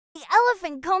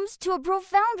elephant comes to a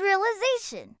profound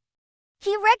realization.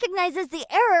 He recognizes the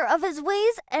error of his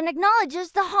ways and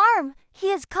acknowledges the harm he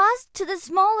has caused to the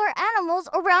smaller animals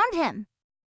around him.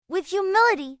 With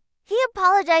humility, he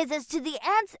apologizes to the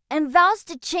ants and vows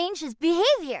to change his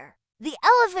behavior. The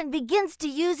elephant begins to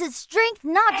use his strength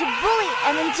not to bully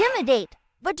and intimidate,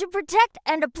 but to protect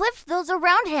and uplift those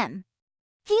around him.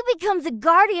 He becomes a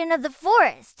guardian of the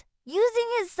forest, using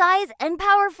his size and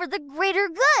power for the greater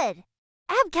good.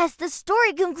 As the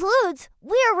story concludes,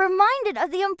 we are reminded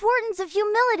of the importance of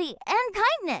humility and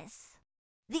kindness.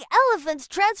 The elephant's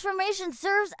transformation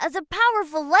serves as a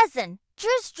powerful lesson. True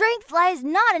strength lies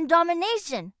not in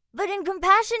domination, but in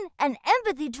compassion and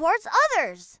empathy towards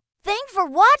others. Thanks for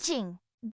watching.